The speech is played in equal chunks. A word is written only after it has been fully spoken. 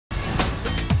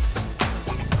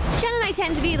Sean and I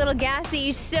tend to be a little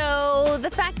gassy, so the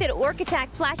fact that Orc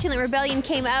Attack Flatulent Rebellion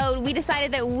came out, we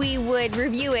decided that we would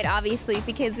review it, obviously,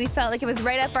 because we felt like it was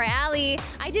right up our alley.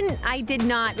 I did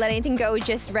not let anything go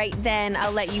just right then.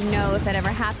 I'll let you know if that ever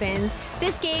happens.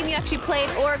 This game, you actually play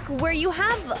an orc where you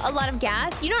have a lot of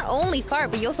gas. You not only fart,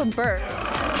 but you also burp.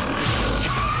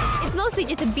 It's mostly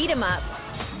just a beat 'em up.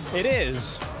 It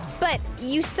is. But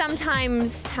you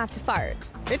sometimes have to fart.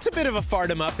 It's a bit of a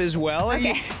fart 'em up as well.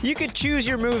 Okay. You could choose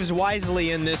your moves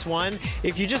wisely in this one.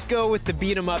 If you just go with the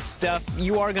beat 'em up stuff,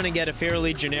 you are going to get a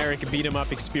fairly generic beat 'em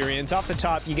up experience. Off the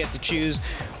top, you get to choose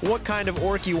what kind of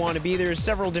orc you want to be. There's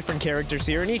several different characters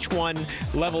here, and each one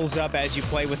levels up as you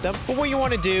play with them. But what you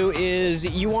want to do is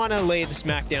you want to lay the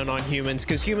smackdown on humans,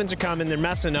 because humans are coming, they're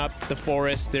messing up the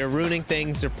forest, they're ruining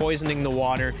things, they're poisoning the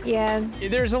water. Yeah.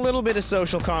 There's a little bit of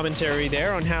social commentary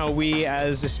there on how we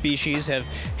as a species have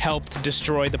helped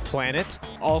destroy the planet.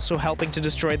 Also helping to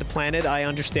destroy the planet, I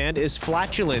understand, is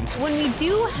flatulence. When we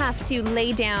do have to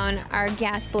lay down our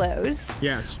gas blows,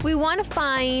 Yes. we want to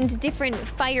find different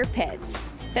fire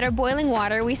pits that are boiling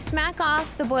water. We smack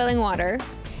off the boiling water,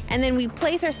 and then we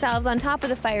place ourselves on top of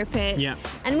the fire pit, Yeah.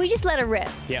 and we just let it rip.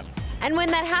 Yep. And when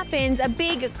that happens, a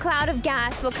big cloud of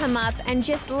gas will come up and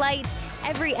just light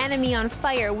every enemy on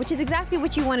fire, which is exactly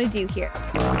what you want to do here.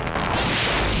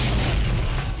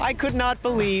 I could not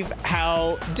believe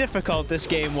how difficult this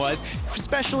game was,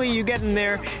 especially you get in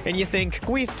there and you think,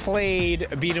 we've played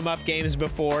beat 'em up games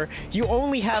before. You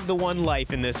only have the one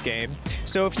life in this game.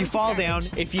 So if you fall down,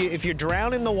 if you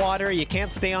drown in the water, you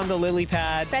can't stay on the lily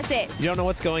pad. That's it. You don't know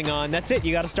what's going on. That's it.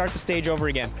 You got to start the stage over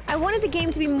again. I wanted the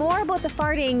game to be more about the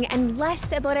farting and less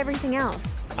about everything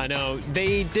else. I know.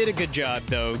 They did a good job,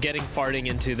 though, getting farting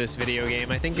into this video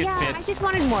game. I think it fits. I just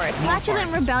wanted more. Flatulent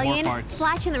farts, Rebellion. more farts.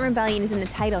 Flatulent Rebellion is in the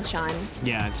title, Sean.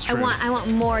 Yeah, it's true. I want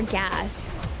more gas.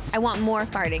 I want more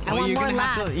farting. I want more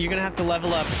laughs. You're gonna have to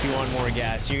level up if you want more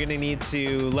gas. You're gonna need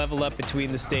to level up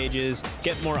between the stages,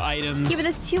 get more items. Yeah, but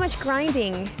it's too much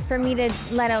grinding for me to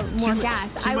let out more gas.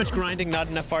 Too much grinding, not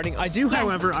enough farting. I do,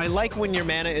 however, I like when your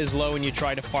mana is low and you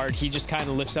try to fart, he just kind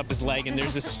of lifts up his leg and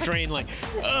there's a strain like,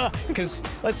 ugh, because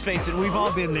let's face it, we've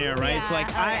all been there, right? Yeah, It's like,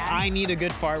 I need a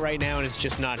good fart right now and it's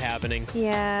just not happening.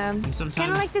 Yeah. And sometimes...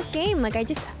 Kind of like this game. Like,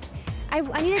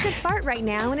 I need a good fart right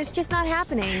now, and it's just not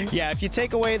happening. Yeah, if you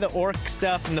take away the orc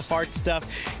stuff and the fart stuff,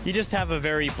 you just have a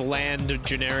very bland,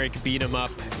 generic beat 'em up.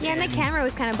 Yeah, and the camera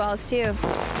was kind of balls, too.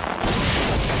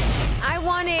 I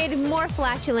wanted more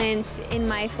flatulent in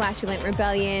my Flatulent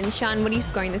Rebellion. Sean, what are you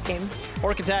scoring this game?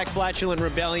 Orc Attack Flatulent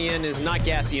Rebellion is not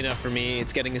gassy enough for me.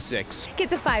 It's getting a 6.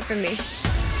 Gets a 5 from me.